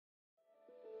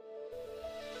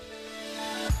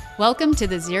Welcome to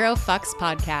the Zero Fucks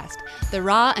podcast, the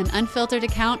raw and unfiltered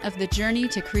account of the journey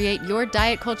to create your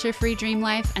diet culture-free dream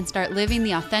life and start living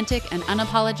the authentic and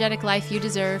unapologetic life you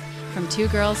deserve from two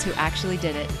girls who actually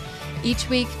did it. Each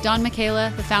week, Dawn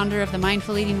Michaela, the founder of the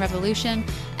Mindful Eating Revolution,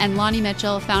 and Lonnie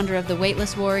Mitchell, founder of the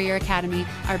Weightless Warrior Academy,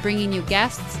 are bringing you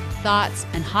guests, thoughts,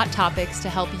 and hot topics to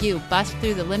help you bust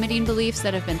through the limiting beliefs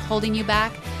that have been holding you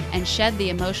back and shed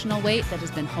the emotional weight that has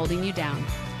been holding you down.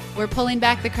 We're pulling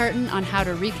back the curtain on how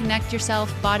to reconnect yourself,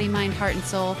 body, mind, heart, and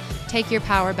soul, take your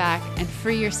power back, and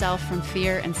free yourself from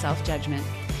fear and self-judgment.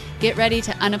 Get ready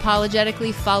to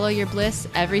unapologetically follow your bliss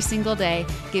every single day,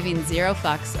 giving zero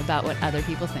fucks about what other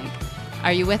people think.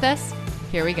 Are you with us?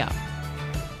 Here we go.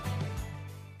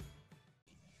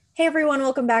 Hey everyone,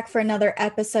 welcome back for another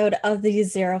episode of the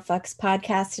Zero Fucks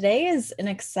podcast. Today is an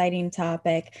exciting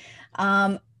topic.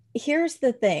 Here's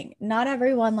the thing. Not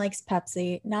everyone likes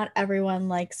Pepsi. Not everyone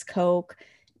likes Coke.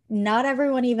 Not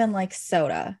everyone even likes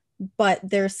soda, but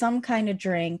there's some kind of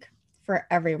drink for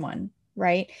everyone,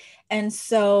 right? And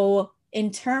so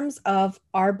in terms of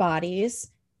our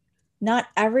bodies, not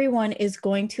everyone is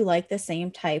going to like the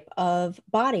same type of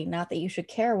body. Not that you should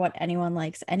care what anyone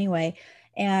likes anyway.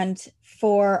 And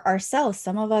for ourselves,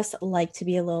 some of us like to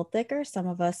be a little thicker. Some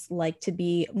of us like to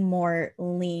be more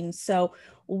lean. So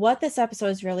what this episode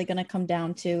is really going to come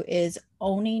down to is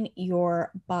owning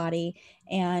your body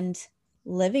and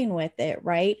living with it,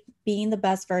 right? Being the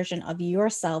best version of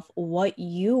yourself, what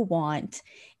you want,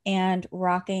 and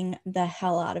rocking the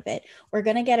hell out of it. We're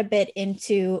going to get a bit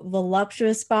into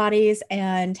voluptuous bodies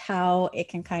and how it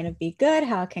can kind of be good,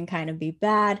 how it can kind of be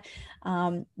bad,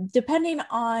 depending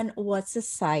on what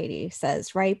society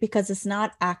says, right? Because it's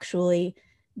not actually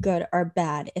good or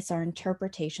bad. It's our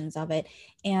interpretations of it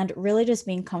and really just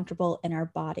being comfortable in our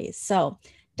bodies. So,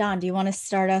 Dawn, do you want to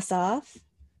start us off?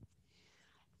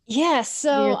 Yeah.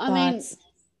 So,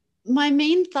 my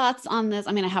main thoughts on this,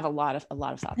 I have a lot of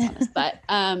thoughts on this, but,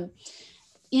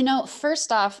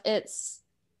 first off, it's,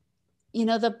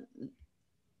 the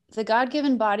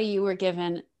God-given body you were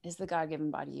given is the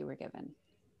God-given body you were given.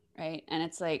 Right. And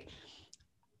it's like,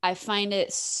 I find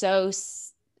it so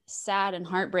sad and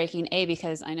heartbreaking,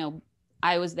 because I know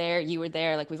I was there, you were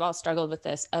there, like we've all struggled with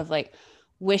this of like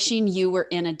wishing you were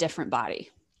in a different body.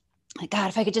 Like, God,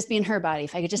 if I could just be in her body,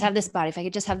 if I could just have this body, if I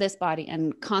could just have this body,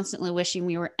 and constantly wishing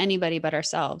we were anybody but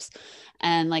ourselves,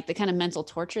 and like the kind of mental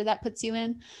torture that puts you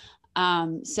in.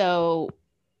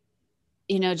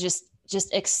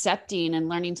 Just accepting and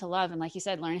learning to love. And like you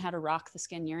said, learning how to rock the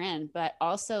skin you're in, but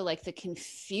also like the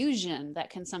confusion that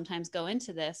can sometimes go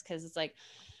into this. Cause it's like,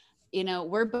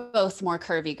 we're both more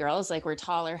curvy girls. Like we're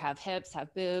taller, have hips,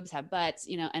 have boobs, have butts,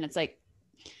 and it's like,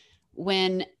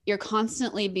 when you're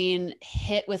constantly being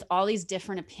hit with all these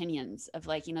different opinions of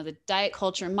like, the diet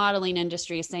culture modeling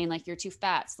industry is saying like, you're too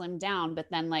fat, slim down. But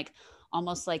then like,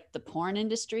 almost like the porn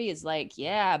industry is like,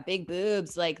 yeah, big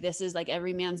boobs. Like this is like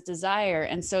every man's desire.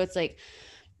 And so it's like,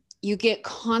 you get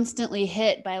constantly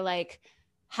hit by like,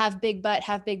 have big butt,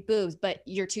 have big boobs, but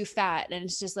you're too fat. And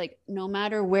it's just like, no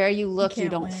matter where you look, you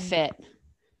don't fit.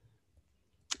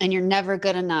 And you're never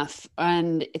good enough.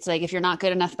 And it's like, if you're not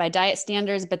good enough by diet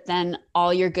standards, but then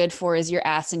all you're good for is your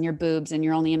ass and your boobs and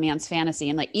you're only a man's fantasy.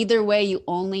 And like, either way, you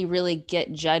only really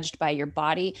get judged by your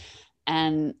body.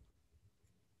 And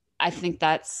I think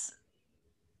that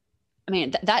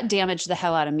damaged the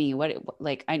hell out of me.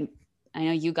 I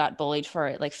know you got bullied for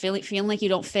it, like feeling like you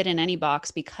don't fit in any box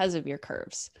because of your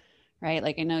curves. Right.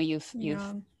 Like I know you've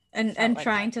and like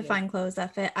trying to find clothes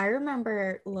that fit. I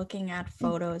remember looking at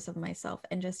photos of myself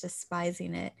and just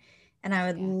despising it. And I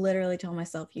would literally tell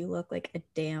myself, you look like a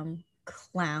damn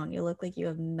clown. You look like you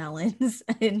have melons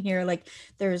in here. Like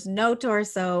there's no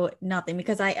torso, nothing,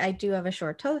 because I do have a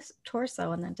short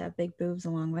torso and then to have big boobs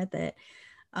along with it.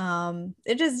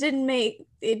 It just didn't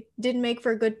make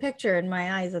for a good picture in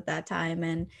my eyes at that time.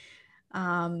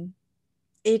 And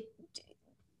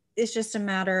it's just a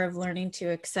matter of learning to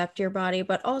accept your body,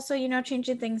 but also,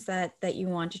 changing things that you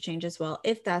want to change as well,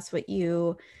 if that's what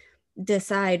you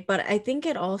decide. But I think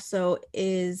it also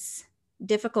is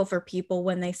difficult for people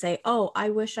when they say, oh, I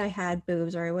wish I had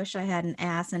boobs, or I wish I had an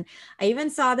ass. And I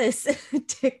even saw this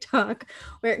TikTok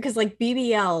because like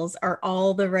BBLs are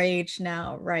all the rage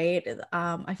now, right?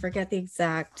 I forget the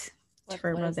exact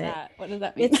term of it. What does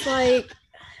that mean? It's like,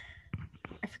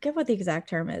 I forget what the exact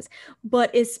term is, but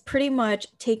it's pretty much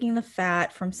taking the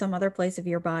fat from some other place of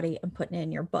your body and putting it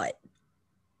in your butt.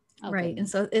 Okay. Right. And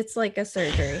so it's like a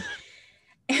surgery.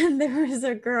 And there was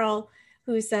a girl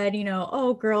who said,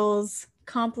 oh, girls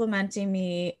complimenting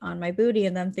me on my booty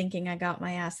and them thinking I got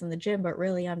my ass in the gym, but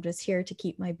really I'm just here to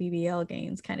keep my BBL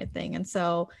gains kind of thing. And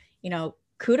so,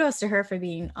 kudos to her for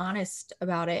being honest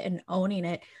about it and owning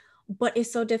it. But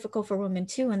it's so difficult for women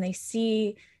too when they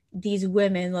see these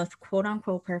women with quote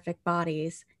unquote perfect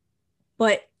bodies,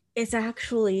 but it's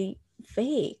actually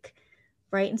fake,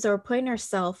 right? And so we're putting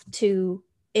ourselves to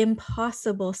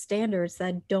impossible standards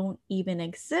that don't even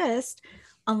exist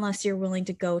unless you're willing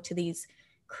to go to these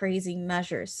crazy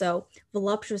measures. So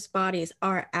voluptuous bodies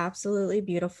are absolutely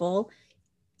beautiful.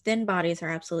 Thin bodies are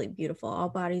absolutely beautiful. All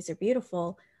bodies are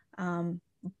beautiful.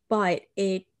 But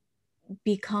it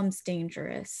becomes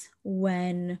dangerous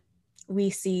when we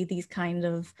see these kind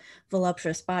of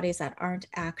voluptuous bodies that aren't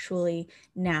actually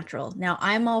natural. Now,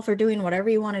 I'm all for doing whatever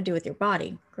you want to do with your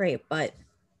body. Great. But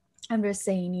I'm just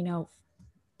saying, you know,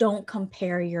 don't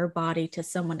compare your body to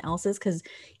someone else's, because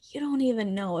you don't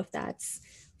even know if that's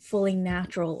fully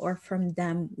natural or from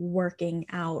them working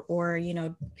out or, you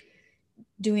know,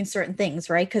 doing certain things,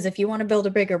 right? Because if you want to build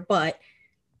a bigger butt,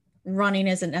 running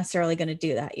isn't necessarily going to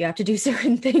do that. You have to do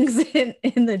certain things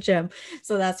in the gym.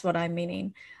 So that's what I'm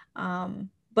meaning.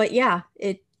 But yeah,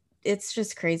 it's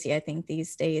just crazy, I think,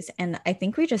 these days. And I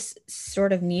think we just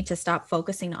sort of need to stop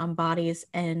focusing on bodies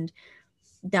and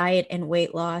diet and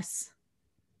weight loss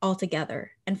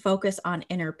altogether and focus on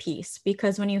inner peace,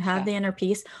 because when you have the inner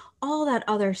peace, all that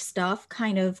other stuff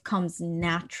kind of comes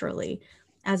naturally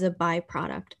as a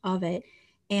byproduct of it.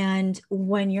 And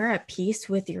when you're at peace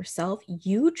with yourself,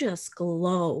 you just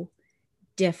glow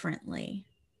differently.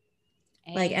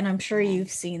 Like, and I'm sure you've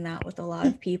seen that with a lot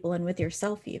of people and with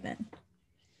yourself even.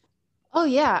 Oh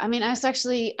yeah. I mean, I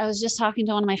was just talking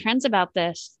to one of my friends about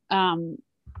this,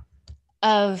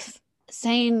 of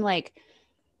saying like,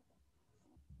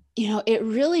 you know, it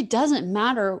really doesn't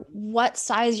matter what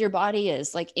size your body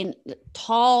is, like in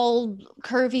tall,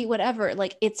 curvy, whatever,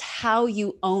 like it's how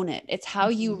you own it. It's how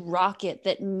you rock it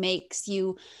that makes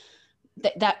you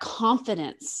that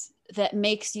confidence, that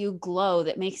makes you glow,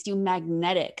 that makes you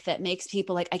magnetic, that makes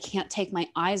people like, I can't take my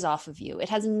eyes off of you. It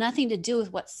has nothing to do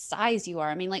with what size you are.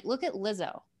 I mean, like, look at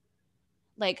Lizzo.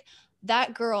 Like,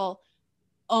 that girl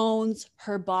owns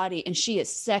her body and she is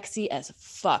sexy as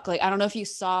fuck. Like, I don't know if you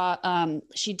saw,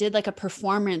 she did like a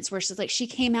performance where she's like, she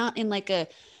came out in like a,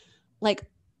 like,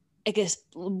 I guess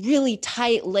really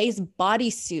tight lace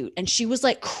bodysuit, and she was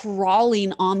like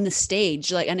crawling on the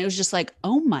stage, like, and it was just like,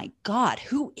 oh my God,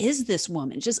 who is this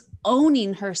woman? Just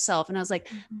owning herself. And I was like,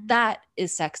 that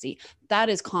is sexy. That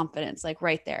is confidence, like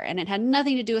right there. And it had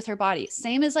nothing to do with her body.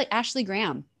 Same as like Ashley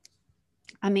Graham.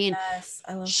 I mean, yes,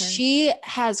 I love her. She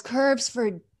has curves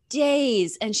for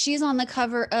days, and she's on the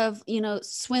cover of, you know,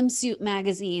 swimsuit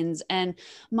magazines and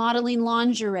modeling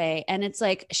lingerie. And it's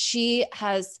like, she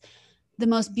has the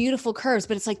most beautiful curves,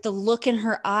 but it's like the look in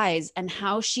her eyes and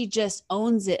how she just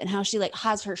owns it, and how she like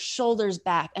has her shoulders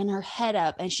back and her head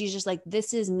up. And she's just like,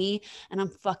 this is me and I'm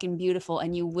fucking beautiful.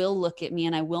 And you will look at me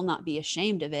and I will not be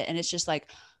ashamed of it. And it's just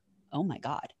like, oh my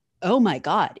God. Oh my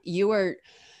God. You're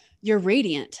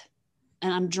radiant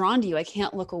and I'm drawn to you. I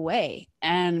can't look away.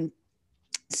 And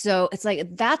so it's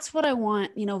like, that's what I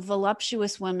want, you know,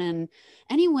 voluptuous women,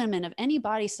 any women of any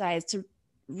body size, to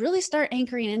really start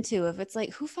anchoring into. If it's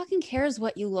like, who fucking cares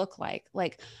what you look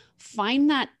like find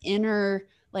that inner,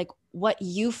 like what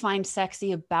you find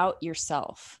sexy about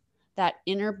yourself, that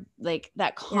inner, like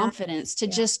that confidence to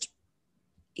just,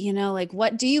 you know, like,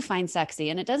 what do you find sexy?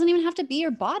 And it doesn't even have to be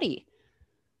your body.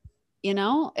 You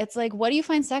know, it's like, what do you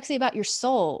find sexy about your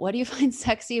soul? What do you find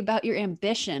sexy about your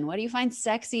ambition? What do you find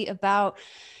sexy about,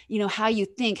 you know, how you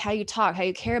think, how you talk, how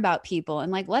you care about people?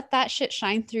 And like, let that shit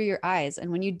shine through your eyes. And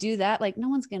when you do that, like, no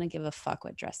one's going to give a fuck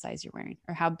what dress size you're wearing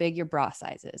or how big your bra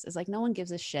size is. It's like, no one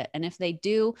gives a shit. And if they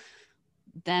do,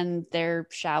 then they're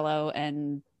shallow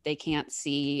and they can't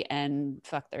see, and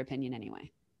fuck their opinion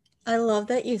anyway. I love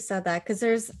that you said that, because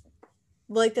there's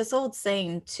like this old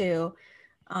saying too,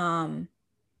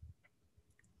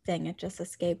 dang, it just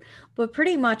escaped, but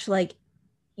pretty much like,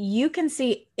 you can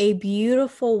see a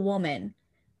beautiful woman,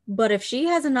 but if she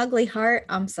has an ugly heart,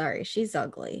 I'm sorry, she's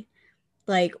ugly.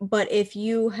 Like, but if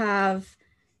you have,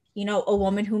 you know, a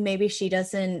woman who maybe she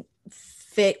doesn't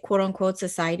fit quote unquote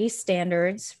society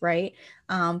standards, right?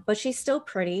 But she's still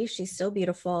pretty, she's still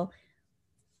beautiful.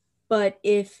 But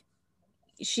if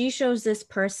she shows this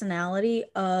personality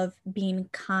of being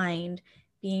kind,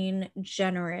 being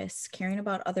generous, caring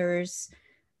about others'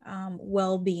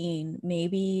 well-being,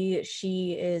 maybe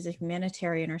she is a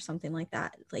humanitarian or something like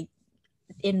that. Like,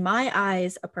 in my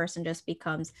eyes, a person just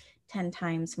becomes 10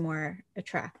 times more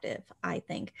attractive, I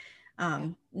think.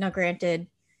 Now, granted,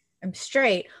 I'm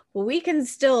straight, but we can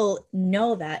still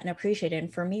know that and appreciate it.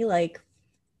 And for me, like,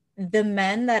 the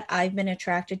men that I've been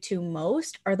attracted to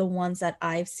most are the ones that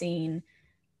I've seen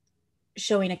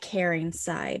showing a caring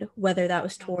side, whether that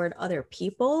was toward other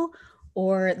people,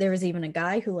 or there was even a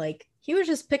guy who like, he was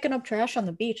just picking up trash on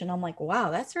the beach. And I'm like,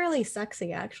 wow, that's really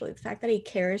sexy, actually. The fact that he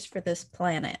cares for this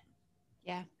planet.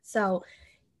 Yeah. So,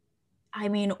 I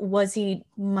mean, was he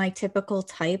my typical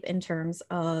type in terms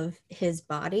of his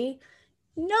body?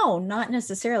 No, not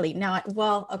necessarily. Now,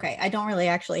 well, okay, I don't really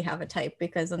actually have a type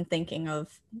because I'm thinking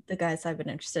of the guys I've been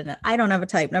interested in. I don't have a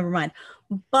type, never mind.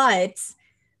 But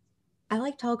I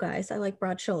like tall guys. I like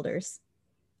broad shoulders.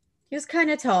 He was kind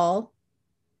of tall.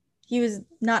 He was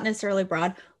not necessarily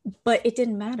broad, but it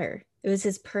didn't matter. It was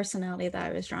his personality that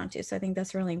I was drawn to. So I think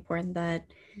that's really important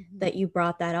that you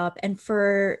brought that up. And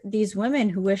for these women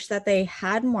who wish that they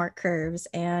had more curves,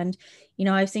 and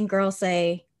I've seen girls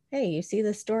say, "Hey, you see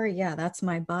this story? Yeah, that's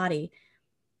my body."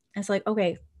 It's like,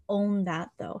 okay, own that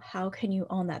though. How can you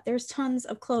own that? There's tons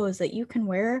of clothes that you can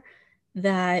wear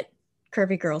that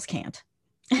curvy girls can't.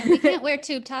 And we can't wear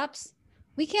tube tops.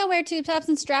 We can't wear tube tops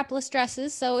and strapless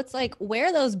dresses. So it's like,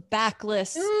 wear those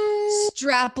backless,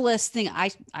 strapless thing.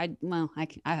 I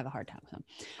have a hard time with them.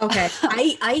 Okay.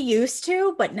 I used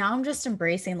to, but now I'm just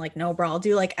embracing like no bra. I'll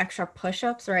do like extra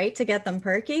push-ups, right, to get them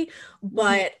perky.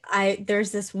 But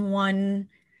there's this one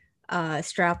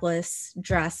strapless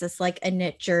dress. It's like a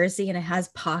knit jersey and it has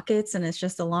pockets and it's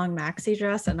just a long maxi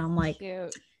dress. And I'm like,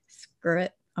 cute. Screw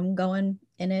it. I'm going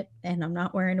in it and I'm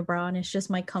not wearing a bra and it's just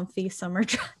my comfy summer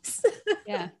dress.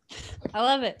 Yeah. I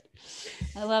love it.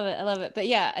 I love it. I love it. But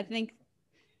yeah, I think,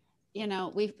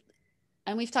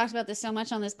 we've talked about this so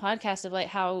much on this podcast of like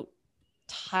how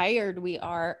tired we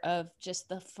are of just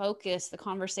the focus, the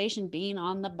conversation being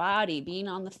on the body, being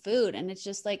on the food. And it's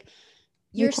just like,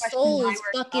 your soul is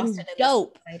fucking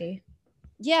dope.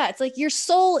 Yeah. It's like, your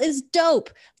soul is dope.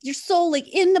 Your soul,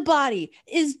 like in the body,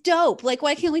 is dope. Like,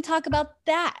 why can't we talk about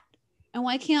that? And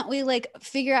why can't we like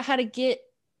figure out how to get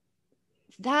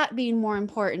that being more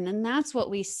important? And that's what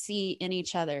we see in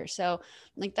each other. So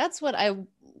like, that's what I,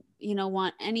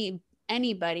 want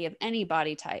anybody of any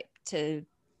body type to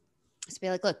be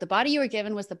like, look, the body you were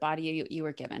given was the body you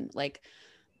were given. Like,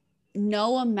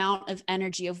 no amount of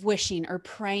energy of wishing or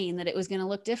praying that it was going to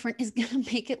look different is going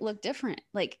to make it look different.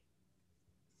 Like,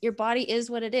 your body is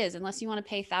what it is, unless you want to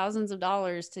pay thousands of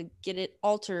dollars to get it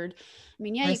altered. I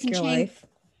mean, yeah, you can change life.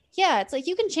 Yeah. It's like,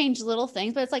 you can change little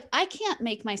things, but it's like, I can't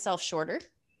make myself shorter.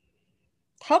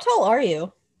 How tall are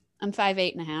you? I'm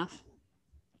 5'8.5".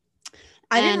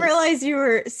 I didn't realize you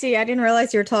were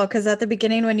tall, because at the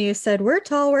beginning when you said we're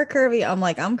tall, we're curvy, I'm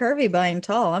like, I'm curvy, but I'm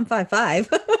tall. I'm 5'5".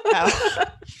 Oh.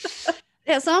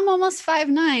 Yeah, so I'm almost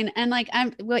 5'9", and like,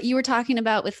 I'm what you were talking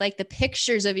about with like the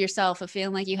pictures of yourself of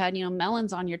feeling like you had,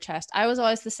 melons on your chest. I was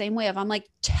always the same way. I'm like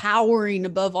towering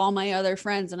above all my other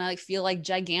friends, and I like feel like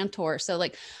Gigantor. So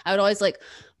like, I would always like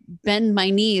bend my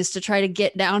knees to try to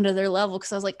get down to their level,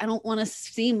 because I was like, I don't want to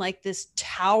seem like this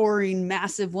towering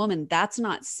massive woman. That's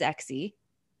not sexy.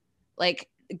 Like,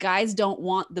 guys don't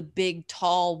want the big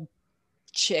tall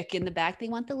chick in the back. They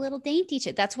want the little dainty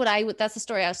chick. That's the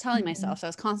story I was telling myself. So I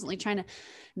was constantly trying to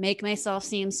make myself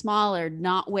seem smaller,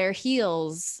 not wear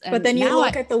heels. And but then you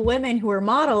look at the women who are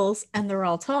models and they're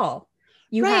all tall.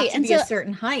 You have to be a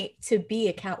certain height to be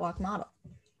a catwalk model.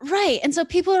 Right. And so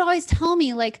people would always tell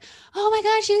me like, oh my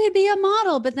gosh, you could be a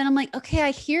model. But then I'm like, okay,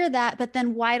 I hear that, but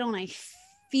then why don't I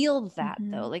feel that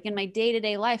though? Like, in my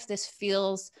day-to-day life, this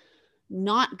feels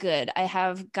not good. I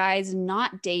have guys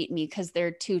not date me because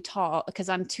they're too tall, because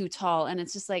I'm too tall. And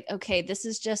it's just like, okay, this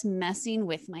is just messing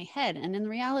with my head. And in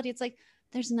reality, it's like,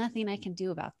 there's nothing I can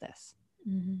do about this.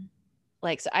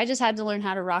 Like, so I just had to learn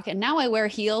how to rock it. And now I wear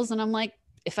heels and I'm like,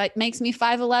 if it makes me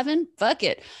 5'11", fuck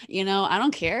it. I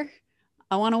don't care.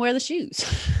 I want to wear the shoes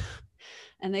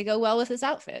and they go well with this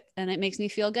outfit, and it makes me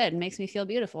feel good and makes me feel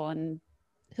beautiful. And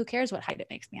who cares what height it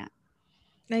makes me at?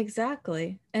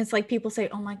 Exactly. And it's like, people say,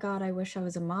 oh my God, I wish I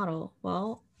was a model.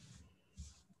 Well,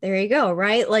 there you go.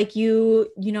 Right. Like you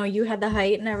had the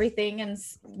height and everything, and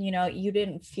you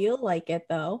didn't feel like it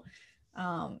though.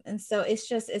 And so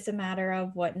it's a matter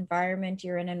of what environment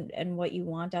you're in and what you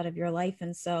want out of your life.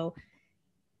 And so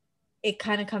it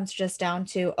kind of comes just down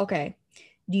to, okay,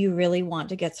 do you really want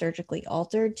to get surgically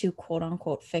altered to quote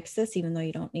unquote fix this, even though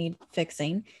you don't need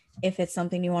fixing? If it's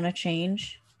something you want to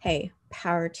change, hey,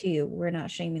 power to you. We're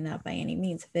not shaming that by any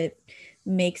means. If it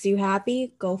makes you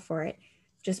happy, go for it.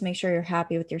 Just make sure you're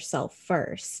happy with yourself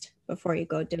first before you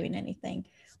go doing anything.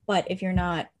 But if you're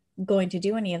not going to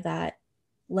do any of that,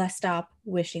 let's stop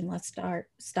wishing, let's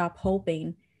stop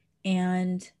hoping,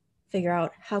 and figure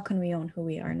out, how can we own who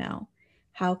we are now?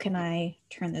 How can I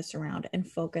turn this around and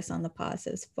focus on the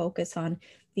positives, focus on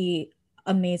the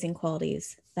amazing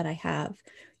qualities that I have?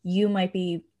 You might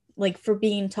be like, for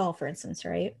being tall, for instance,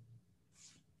 right?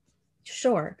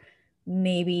 Sure,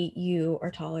 maybe you are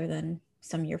taller than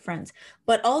some of your friends,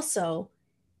 but also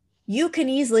you can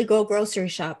easily go grocery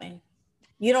shopping.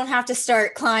 You don't have to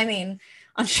start climbing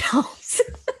on shelves.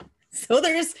 So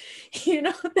there's,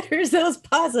 there's those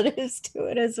positives to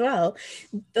it as well.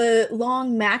 The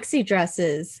long maxi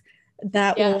dresses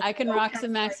that Yeah, will I can rock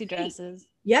some maxi dresses.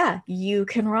 Yeah, you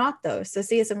can rock those. So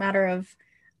see, it's a matter of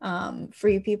for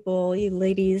you people, you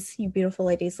ladies, you beautiful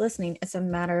ladies listening, it's a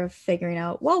matter of figuring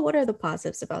out, well, what are the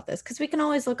positives about this? Because we can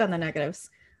always look on the negatives.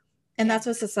 And that's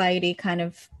what society kind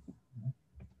of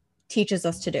teaches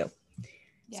us to do.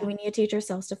 So we need to teach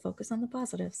ourselves to focus on the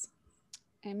positives.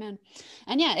 Amen.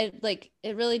 And yeah,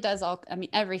 it really does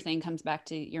everything comes back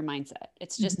to your mindset.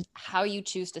 It's just how you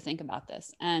choose to think about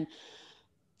this. And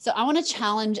so I want to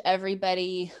challenge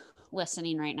everybody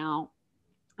listening right now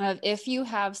of if you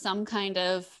have some kind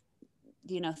of,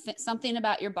 something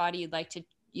about your body you'd like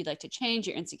to change,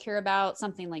 you're insecure about,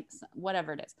 something like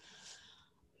whatever it is.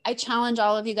 I challenge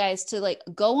all of you guys to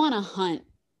go on a hunt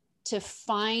to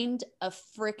find a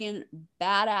freaking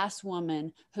badass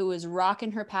woman who is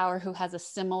rocking her power, who has a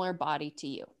similar body to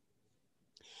you,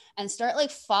 and start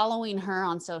following her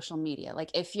on social media.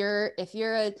 If you're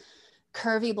a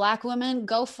curvy Black woman,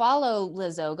 go follow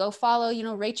Lizzo, go follow,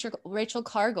 Rachel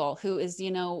Cargill, who is,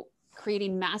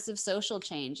 creating massive social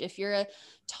change. If you're a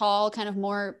tall, kind of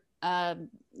more,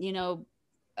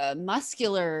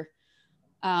 muscular,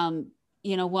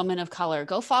 woman of color,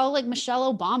 go follow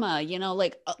Michelle Obama,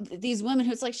 these women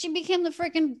who's she became the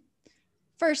freaking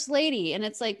first lady. And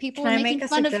it's people are making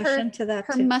fun of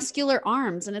her muscular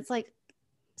arms. And it's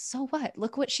so what?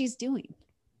 Look what she's doing.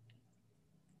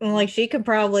 Well, she could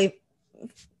probably,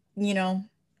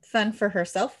 fend for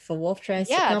herself if a wolf tries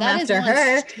to come after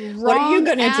her. What are you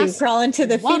going to do? Crawl into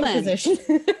the fetal position?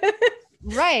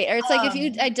 Right. Or it's if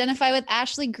you identify with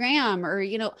Ashley Graham or,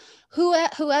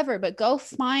 whoever, but go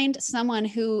find someone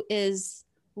who is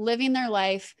living their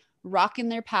life, rocking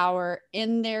their power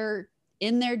in their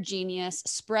genius,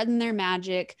 spreading their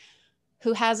magic,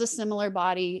 who has a similar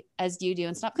body as you do,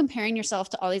 and stop comparing yourself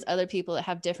to all these other people that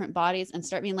have different bodies, and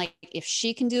start being if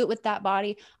she can do it with that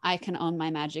body, I can own my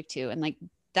magic too. And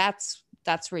that's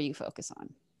where you focus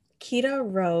on. Kita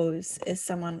Rose is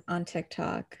someone on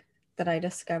TikTok that I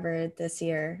discovered this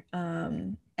year.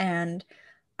 And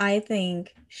I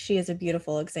think she is a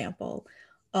beautiful example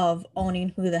of owning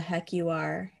who the heck you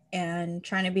are and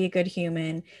trying to be a good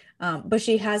human. But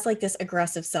she has this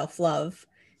aggressive self-love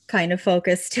kind of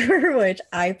focus to her, which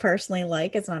I personally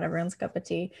like. It's not everyone's cup of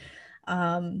tea.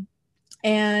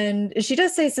 And she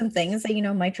does say some things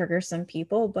that, might trigger some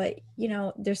people, but,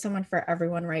 there's someone for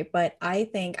everyone, right? But I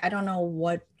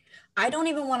don't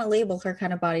even want to label her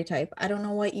kind of body type. I don't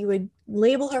know what you would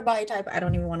label her body type. I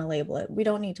don't even want to label it. We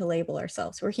don't need to label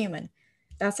ourselves. We're human.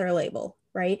 That's our label,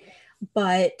 right?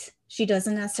 But she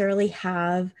doesn't necessarily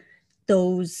have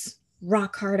those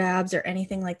rock hard abs or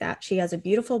anything like that. She has a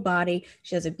beautiful body.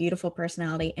 She has a beautiful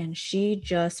personality, and she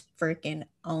just freaking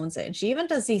owns it. And she even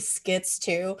does these skits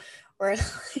too, where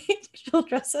she'll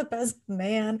dress up as a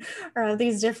man or have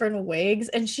these different wigs,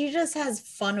 and she just has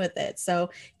fun with it. So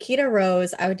Kita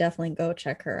Rose, I would definitely go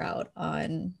check her out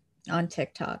on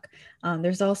TikTok.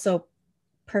 There's also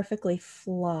Perfectly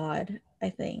Flawed, I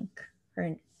think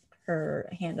her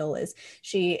handle is.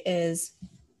 She is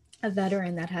a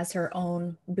veteran that has her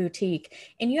own boutique,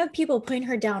 and you have people putting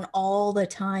her down all the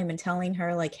time and telling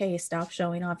her hey, stop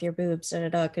showing off your boobs,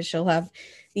 because she'll have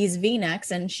these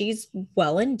V-necks, and she's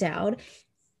well endowed.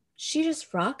 She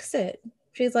just rocks it.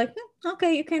 She's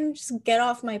okay, you can just get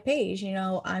off my page.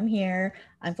 I'm here,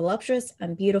 I'm voluptuous,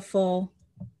 I'm beautiful,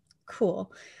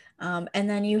 cool. And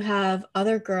then you have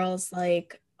other girls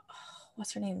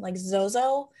what's her name,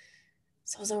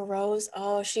 Zozo Rose.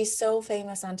 Oh, she's so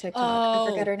famous on TikTok. I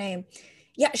forget her name.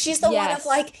 Yeah, she's the one of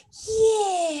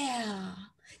yeah,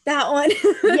 that one.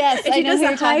 Yes, and she does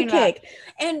a high kick. About.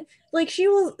 And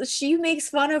she makes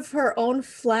fun of her own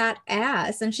flat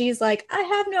ass, and she's I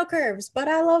have no curves, but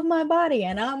I love my body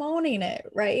and I'm owning it,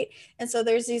 right? And so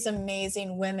there's these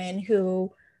amazing women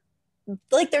who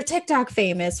they're TikTok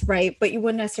famous, right? But you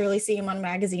wouldn't necessarily see them on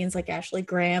magazines like Ashley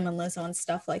Graham and Lizzo and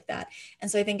stuff like that. And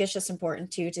so I think it's just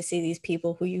important too to see these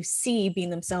people who you see being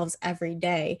themselves every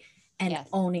day and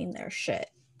owning their shit.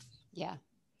 Yeah.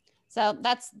 So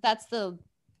that's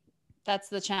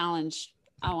the challenge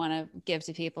I want to give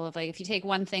to people. If you take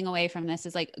one thing away from this,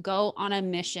 is go on a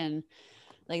mission.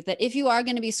 That if you are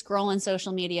going to be scrolling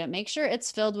social media, make sure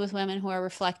it's filled with women who are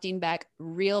reflecting back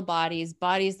real bodies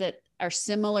that are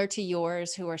similar to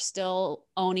yours, who are still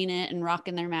owning it and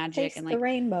rocking their magic. Taste and the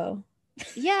rainbow.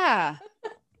 Yeah.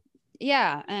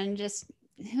 Yeah. And just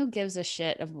who gives a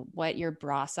shit of what your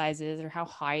bra size is or how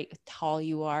tall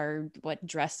you are, what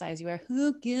dress size you are?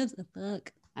 Who gives a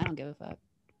fuck? I don't give a fuck.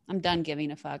 I'm done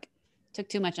giving a fuck. Took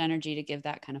too much energy to give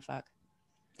that kind of fuck.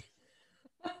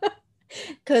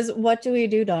 Because what do we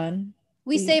do, Dawn?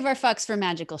 We save our fucks for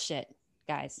magical shit,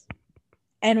 guys.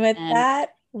 And that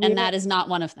is not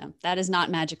one of them. That is not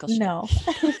magical shit. No.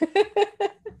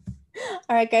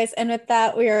 All right, guys. And with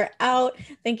that, we are out.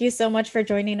 Thank you so much for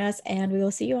joining us, and we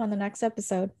will see you on the next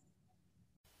episode.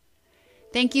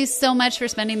 Thank you so much for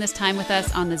spending this time with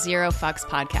us on the Zero Fucks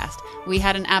podcast. We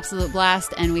had an absolute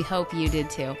blast, and we hope you did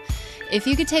too. If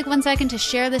you could take 1 second to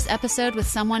share this episode with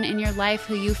someone in your life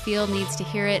who you feel needs to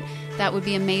hear it, that would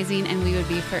be amazing, and we would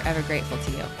be forever grateful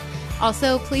to you.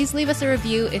 Also, please leave us a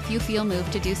review if you feel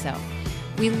moved to do so.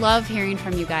 We love hearing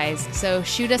from you guys, so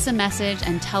shoot us a message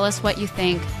and tell us what you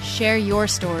think, share your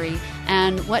story,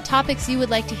 and what topics you would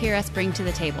like to hear us bring to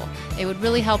the table. It would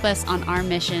really help us on our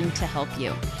mission to help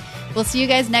you. We'll see you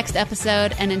guys next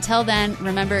episode, and until then,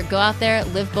 remember, go out there,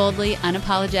 live boldly,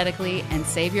 unapologetically, and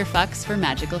save your fucks for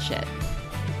magical shit.